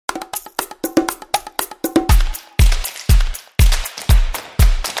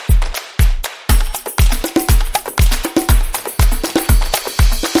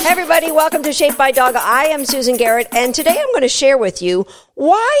everybody, welcome to Shaped by Dog. I am Susan Garrett, and today I'm going to share with you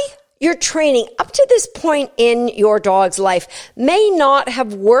why your training up to this point in your dog's life may not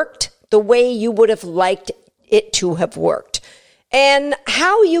have worked the way you would have liked it to have worked, and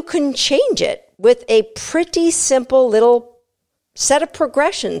how you can change it with a pretty simple little set of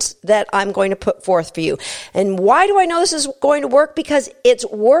progressions that I'm going to put forth for you. And why do I know this is going to work? Because it's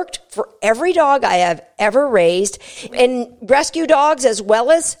worked for every dog I have ever raised, and rescue dogs as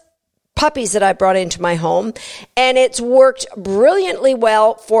well as puppies that I brought into my home. And it's worked brilliantly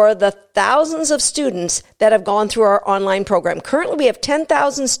well for the thousands of students that have gone through our online program. Currently, we have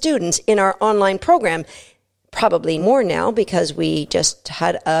 10,000 students in our online program, probably more now because we just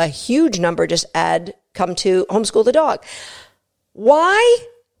had a huge number just come to Homeschool the Dog. Why?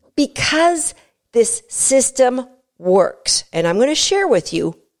 Because this system works. And I'm going to share with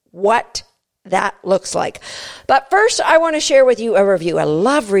you what that looks like. But first, I want to share with you a review. I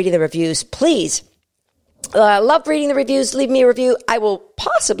love reading the reviews. Please, love reading the reviews. Leave me a review. I will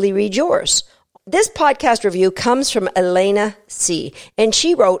possibly read yours. This podcast review comes from Elena C. And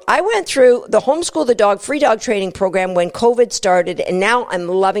she wrote, I went through the Homeschool the Dog free dog training program when COVID started, and now I'm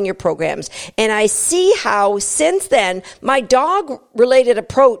loving your programs. And I see how since then, my dog-related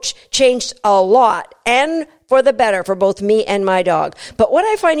approach changed a lot, and for the better for both me and my dog. But what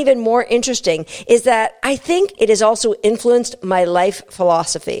I find even more interesting is that I think it has also influenced my life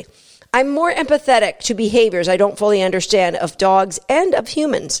philosophy. I'm more empathetic to behaviors I don't fully understand of dogs and of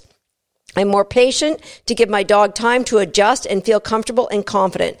humans. I'm more patient to give my dog time to adjust and feel comfortable and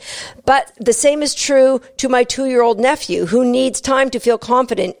confident. But the same is true to my 2-year-old nephew, who needs time to feel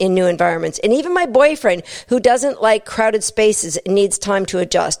confident in new environments. And even my boyfriend, who doesn't like crowded spaces and needs time to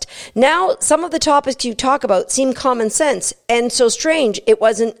adjust. Now, some of the topics you talk about seem common sense and so strange it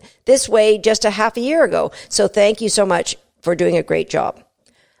wasn't this way just a half a year ago. So thank you so much for doing a great job.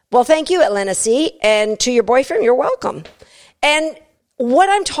 Well, thank you, Atlanta C. And to your boyfriend, you're welcome. And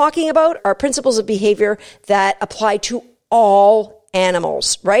what I'm talking about are principles of behavior that apply to all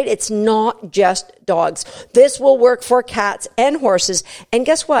animals, right? It's not just dogs. This will work for cats and horses. And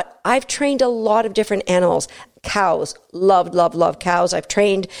guess what? I've trained a lot of different animals. Cows. Love cows. I've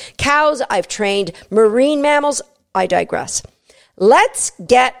trained cows. I've trained marine mammals. I digress. Let's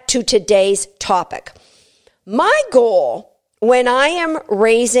get to today's topic. My goal when I am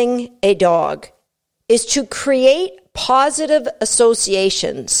raising a dog is to create positive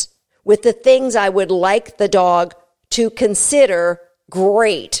associations with the things I would like the dog to consider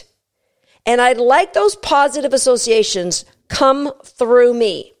great. And I'd like those positive associations come through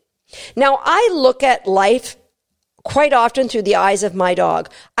me. Now, I look at life quite often through the eyes of my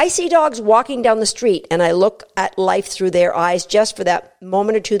dog. I see dogs walking down the street, and I look at life through their eyes just for that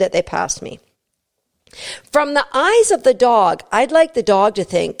moment or two that they pass me. From the eyes of the dog, I'd like the dog to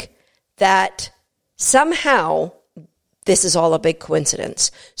think that somehow this is all a big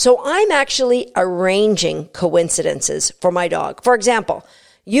coincidence. So I'm actually arranging coincidences for my dog. For example,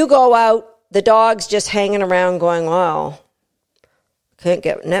 you go out, the dog's just hanging around going, well, can't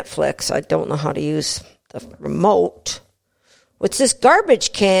get Netflix. I don't know how to use the remote. What's this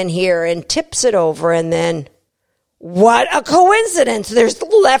garbage can here? And tips it over, and then, what a coincidence. There's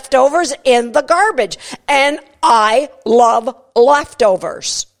leftovers in the garbage. And I love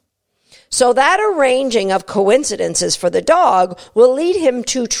leftovers. So that arranging of coincidences for the dog will lead him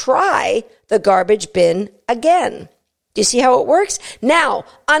to try the garbage bin again. Do you see how it works? Now,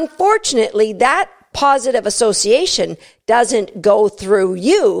 unfortunately, that positive association doesn't go through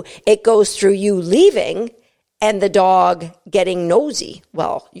you. It goes through you leaving and the dog getting nosy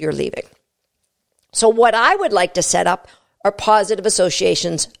while you're leaving. So what I would like to set up are positive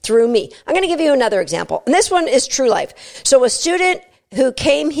associations through me. I'm going to give you another example. And this one is true life. So a student who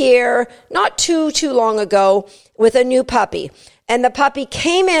came here not too long ago with a new puppy. And the puppy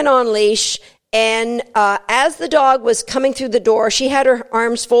came in on leash, and as the dog was coming through the door, she had her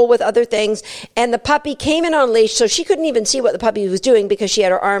arms full with other things, and the puppy came in on leash, so she couldn't even see what the puppy was doing because she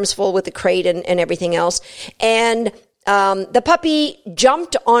had her arms full with the crate and everything else. And the puppy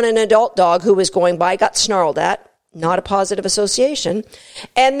jumped on an adult dog who was going by, got snarled at. Not a positive association.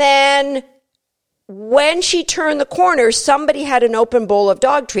 And then when she turned the corner, somebody had an open bowl of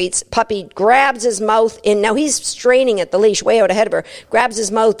dog treats. Puppy grabs his mouth in. Now he's straining at the leash way out ahead of her. Grabs his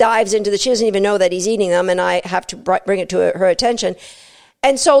mouth, dives into she doesn't even know that he's eating them, and I have to bring it to her attention.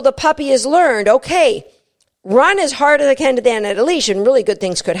 And so the puppy has learned, okay, run as hard as I can to the end of the leash, and really good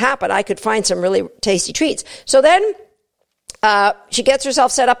things could happen. I could find some really tasty treats. So then she gets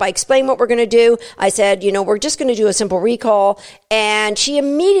herself set up. I explain what we're going to do. I said, we're just going to do a simple recall. And she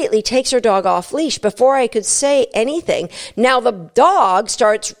immediately takes her dog off leash before I could say anything. Now the dog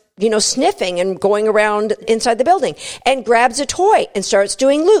starts sniffing and going around inside the building, and grabs a toy and starts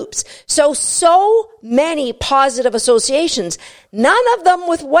doing loops. So many positive associations, none of them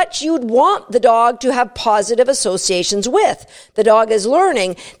with what you'd want the dog to have positive associations with. The dog is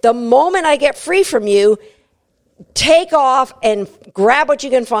learning, the moment I get free from you, take off and grab what you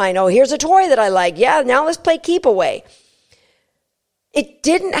can find. Oh, here's a toy that I like. Yeah, now let's play keep away. It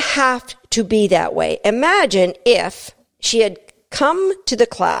didn't have to be that way. Imagine if she had come to the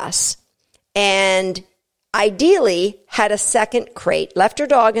class and ideally had a second crate, left her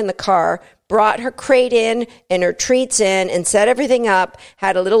dog in the car, brought her crate in and her treats in and set everything up,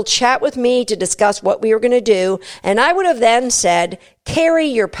 had a little chat with me to discuss what we were going to do. And I would have then said, carry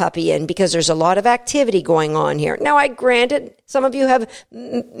your puppy in because there's a lot of activity going on here. Now, I granted some of you have,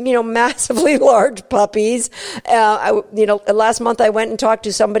 massively large puppies. Last month I went and talked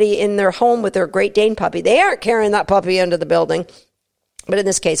to somebody in their home with their Great Dane puppy. They aren't carrying that puppy into the building. But in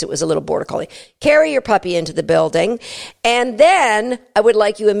this case, it was a little border collie. Carry your puppy into the building. And then I would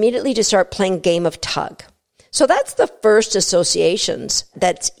like you immediately to start playing game of tug. So that's the first associations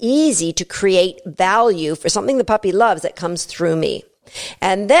that's easy to create value for something the puppy loves that comes through me.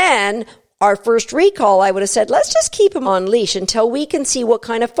 And then our first recall, I would have said, let's just keep him on leash until we can see what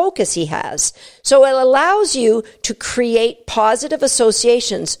kind of focus he has. So it allows you to create positive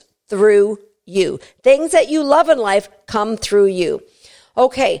associations through you. Things that you love in life come through you.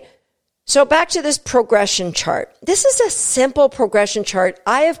 Okay, so back to this progression chart. This is a simple progression chart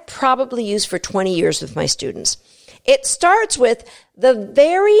I have probably used for 20 years with my students. It starts with the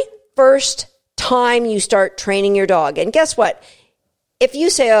very first time you start training your dog. And guess what? If you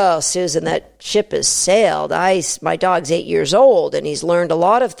say, oh, Susan, that ship has sailed. My dog's 8 years old and he's learned a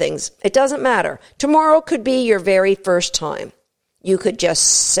lot of things. It doesn't matter. Tomorrow could be your very first time. You could just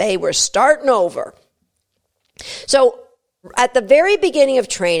say, we're starting over. So at the very beginning of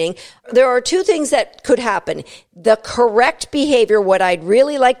training, there are two things that could happen. The correct behavior, what I'd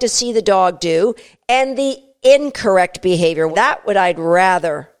really like to see the dog do, and the incorrect behavior, that what I'd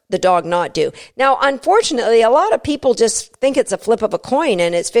rather the dog not do. Now, unfortunately, a lot of people just think it's a flip of a coin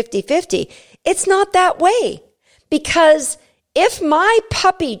and it's 50-50. It's not that way. Because if my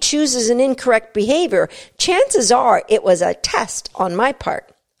puppy chooses an incorrect behavior, chances are it was a test on my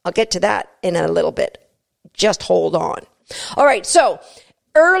part. I'll get to that in a little bit. Just hold on. All right, so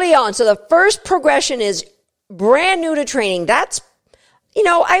early on, so the first progression is brand new to training. That's,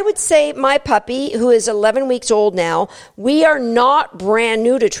 I would say my puppy, who is 11 weeks old now, we are not brand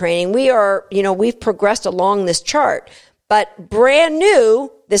new to training. We are, we've progressed along this chart. But brand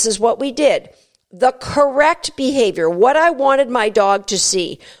new, this is what we did. The correct behavior, what I wanted my dog to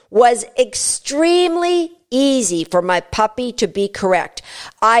see, was extremely easy for my puppy to be correct.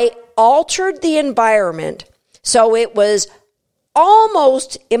 I altered the environment so it was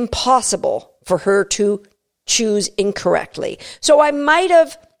almost impossible for her to choose incorrectly. So I might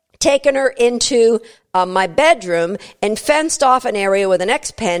have taken her into my bedroom and fenced off an area with an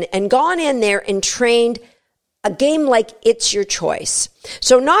X-Pen and gone in there and trained a game like It's Your Choice.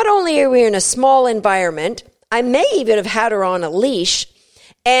 So not only are we in a small environment, I may even have had her on a leash,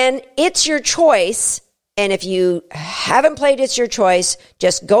 and It's Your Choice. And if you haven't played It's Your Choice,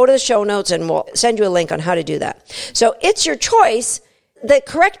 just go to the show notes and we'll send you a link on how to do that. So It's Your Choice, the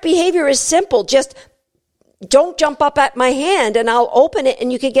correct behavior is simple. Just don't jump up at my hand and I'll open it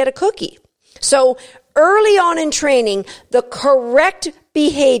and you can get a cookie. So early on in training, the correct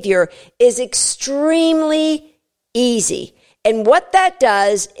behavior is extremely easy. And what that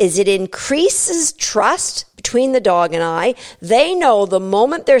does is it increases trust between the dog and I. They know the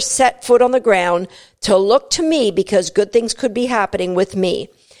moment they're set foot on the ground to look to me because good things could be happening with me.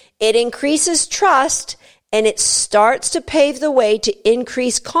 It increases trust and it starts to pave the way to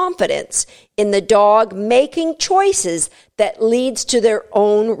increase confidence in the dog making choices that leads to their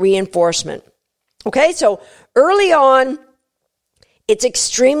own reinforcement. Okay, so early on, it's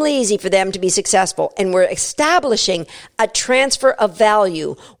extremely easy for them to be successful, and we're establishing a transfer of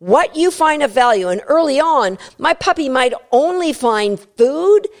value. What you find of value, and early on, my puppy might only find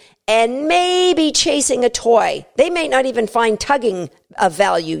food and maybe chasing a toy. They may not even find tugging of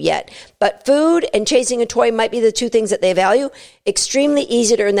value yet, but food and chasing a toy might be the two things that they value. Extremely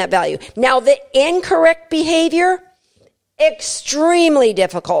easy to earn that value. Now, the incorrect behavior, extremely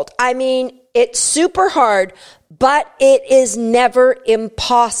difficult. I mean, it's super hard, but it is never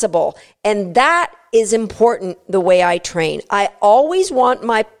impossible. And that is important the way I train. I always want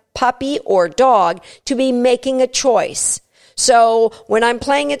my puppy or dog to be making a choice. So when I'm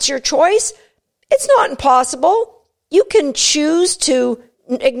playing It's Your Choice, it's not impossible. You can choose to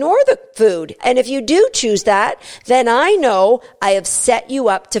ignore the food. And if you do choose that, then I know I have set you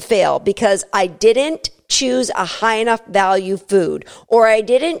up to fail because I didn't choose a high enough value food, or I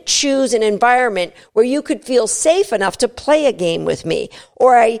didn't choose an environment where you could feel safe enough to play a game with me,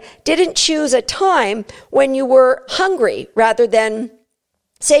 or I didn't choose a time when you were hungry rather than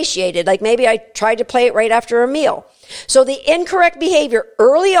satiated. Like maybe I tried to play it right after a meal. So the incorrect behavior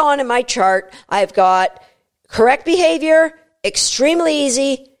early on in my chart, I've got correct behavior, extremely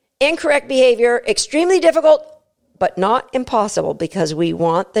easy, incorrect behavior, extremely difficult, but not impossible because we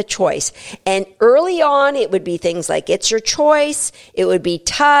want the choice. And early on, it would be things like It's Your Choice. It would be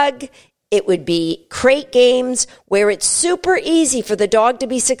tug. It would be crate games where it's super easy for the dog to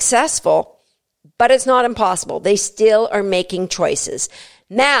be successful, but it's not impossible. They still are making choices.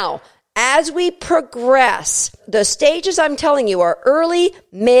 Now, as we progress, the stages I'm telling you are early,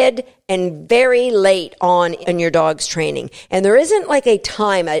 mid, and very late on in your dog's training. And there isn't like a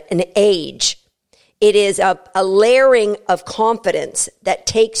time, an age. It is a layering of confidence that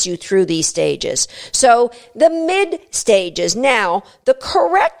takes you through these stages. So the mid stages, now, the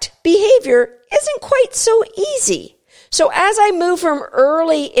correct behavior isn't quite so easy. So as I move from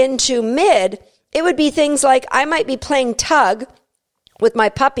early into mid, it would be things like I might be playing tug with my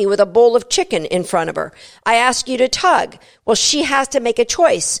puppy with a bowl of chicken in front of her. I ask you to tug. Well, she has to make a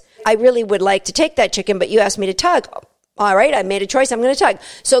choice. I really would like to take that chicken, but you asked me to tug. All right, I made a choice. I'm going to tug.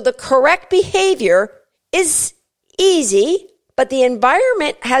 So the correct behavior is easy, but the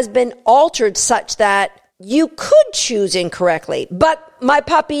environment has been altered such that you could choose incorrectly, but my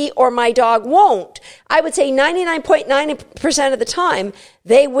puppy or my dog won't. I would say 99.9% of the time,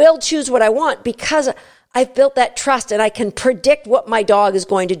 they will choose what I want because I've built that trust and I can predict what my dog is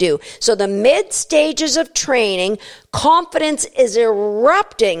going to do. So the mid stages of training, confidence is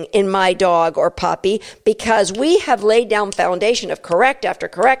erupting in my dog or puppy because we have laid down foundation of correct after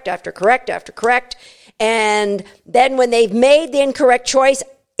correct after correct after correct. And then when they've made the incorrect choice,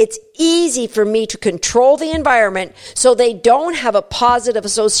 it's easy for me to control the environment so they don't have a positive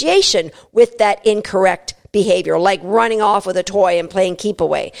association with that incorrect behavior, like running off with a toy and playing keep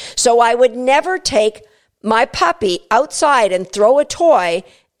away. So I would never take my puppy outside and throw a toy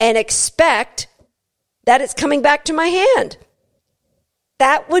and expect that it's coming back to my hand.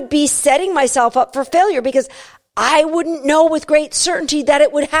 That would be setting myself up for failure because I wouldn't know with great certainty that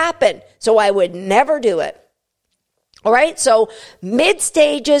it would happen. So I would never do it. All right. So mid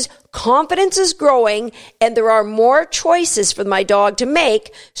stages, confidence is growing and there are more choices for my dog to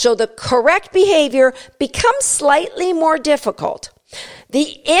make. So the correct behavior becomes slightly more difficult.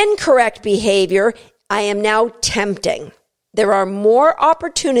 The incorrect behavior, I am now tempting. There are more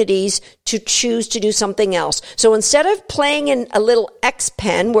opportunities to choose to do something else. So instead of playing in a little X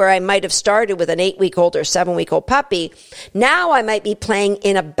pen where I might have started with an 8-week-old or 7-week-old puppy, now I might be playing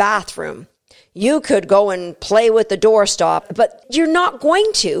in a bathroom. You could go and play with the doorstop, but you're not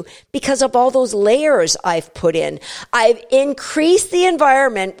going to because of all those layers I've put in. I've increased the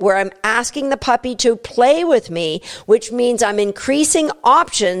environment where I'm asking the puppy to play with me, which means I'm increasing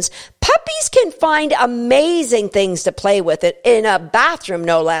options. Puppies can find amazing things to play with it in a bathroom,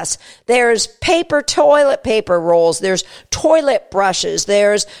 no less. There's toilet paper rolls. There's toilet brushes.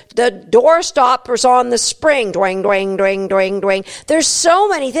 There's the door stoppers on the spring. Doing, doing, doing, doing, doing. There's so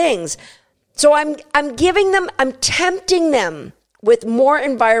many things. So I'm tempting them with more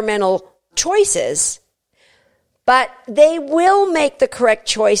environmental choices, but they will make the correct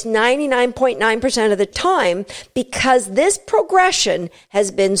choice 99.9% of the time because this progression has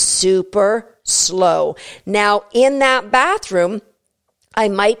been super slow. Now, in that bathroom, I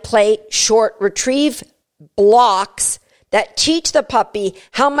might play short retrieve blocks that teach the puppy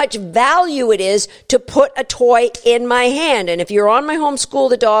how much value it is to put a toy in my hand. And if you're on my Homeschool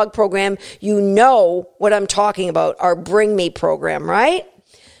the Dog program, you know what I'm talking about, our Bring Me program, right?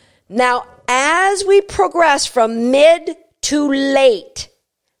 Now, as we progress from mid to late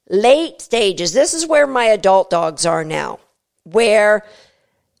stages, this is where my adult dogs are now, where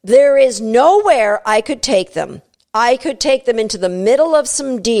there is nowhere I could take them. I could take them into the middle of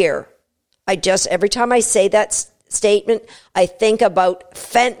some deer. Every time I say that statement, I think about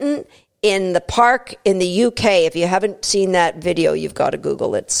Fenton in the park in the UK. If you haven't seen that video, you've got to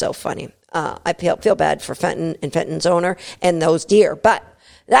Google it. It's so funny. I feel bad for Fenton and Fenton's owner and those deer, but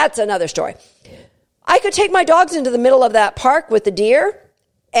that's another story. I could take my dogs into the middle of that park with the deer,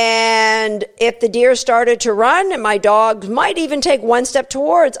 and if the deer started to run and my dogs might even take one step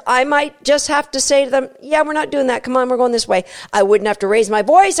towards, I might just have to say to them, yeah, we're not doing that. Come on, we're going this way. I wouldn't have to raise my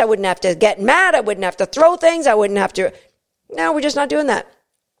voice. I wouldn't have to get mad. I wouldn't have to throw things. No, we're just not doing that.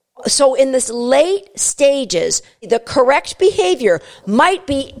 So in this late stages, the correct behavior might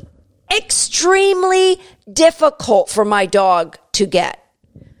be extremely difficult for my dog to get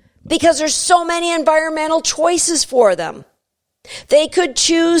because there's so many environmental choices for them. They could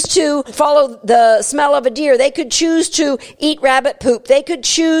choose to follow the smell of a deer. They could choose to eat rabbit poop. They could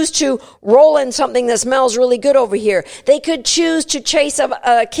choose to roll in something that smells really good over here. They could choose to chase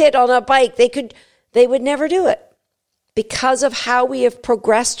a kid on a bike. They would never do it because of how we have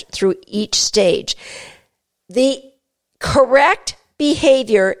progressed through each stage. The correct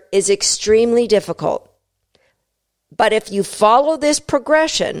behavior is extremely difficult. But if you follow this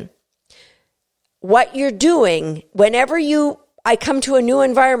progression, what you're doing, whenever I come to a new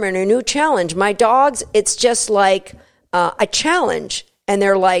environment, a new challenge, my dogs, it's just like a challenge. And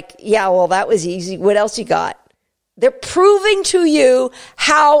they're like, yeah, well, that was easy. What else you got? They're proving to you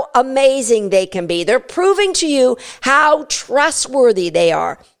how amazing they can be. They're proving to you how trustworthy they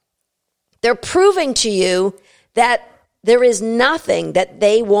are. They're proving to you that there is nothing that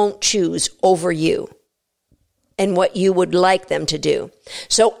they won't choose over you and what you would like them to do.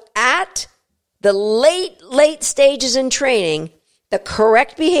 So at the late stages in training, the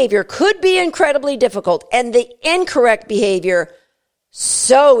correct behavior could be incredibly difficult, and the incorrect behavior,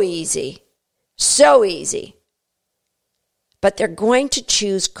 so easy. But they're going to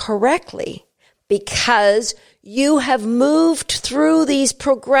choose correctly because you have moved through these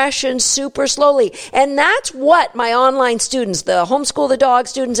progressions super slowly. And that's what my online students, the Homeschool the Dog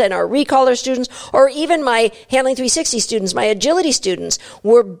students and our Recaller students, or even my Handling 360 students, my agility students,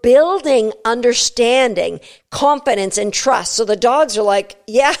 we're building understanding, confidence, and trust. So the dogs are like,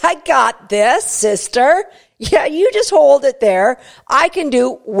 yeah, I got this, sister. Yeah, you just hold it there. I can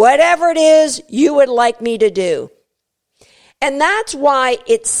do whatever it is you would like me to do. And that's why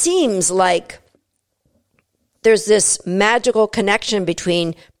it seems like there's this magical connection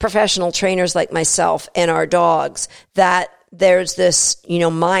between professional trainers like myself and our dogs, that there's this,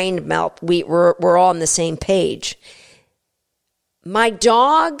 mind melt. We're all on the same page. My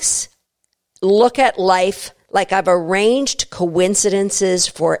dogs look at life like I've arranged coincidences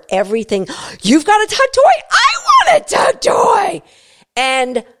for everything. You've got a tug toy? I want a tug toy!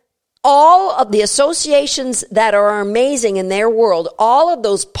 And all of the associations that are amazing in their world, all of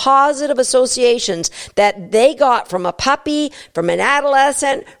those positive associations that they got from a puppy, from an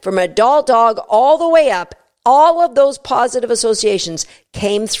adolescent, from an adult dog, all the way up, all of those positive associations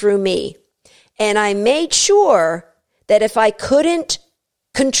came through me. And I made sure that if I couldn't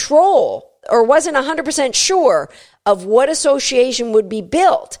control or wasn't 100% sure of what association would be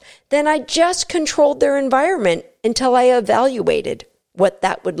built, then I just controlled their environment until I evaluated what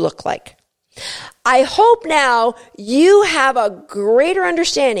that would look like. I hope now you have a greater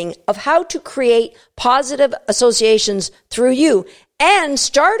understanding of how to create positive associations through you and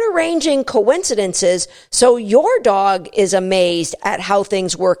start arranging coincidences so your dog is amazed at how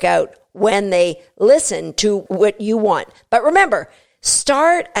things work out when they listen to what you want. But remember,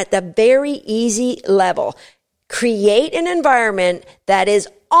 start at the very easy level. Create an environment that is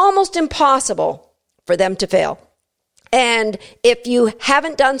almost impossible for them to fail. And if you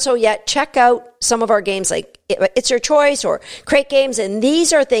haven't done so yet, check out some of our games like It's Your Choice or Crate Games. And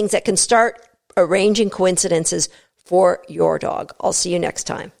these are things that can start arranging coincidences for your dog. I'll see you next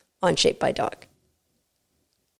time on Shaped by Dog.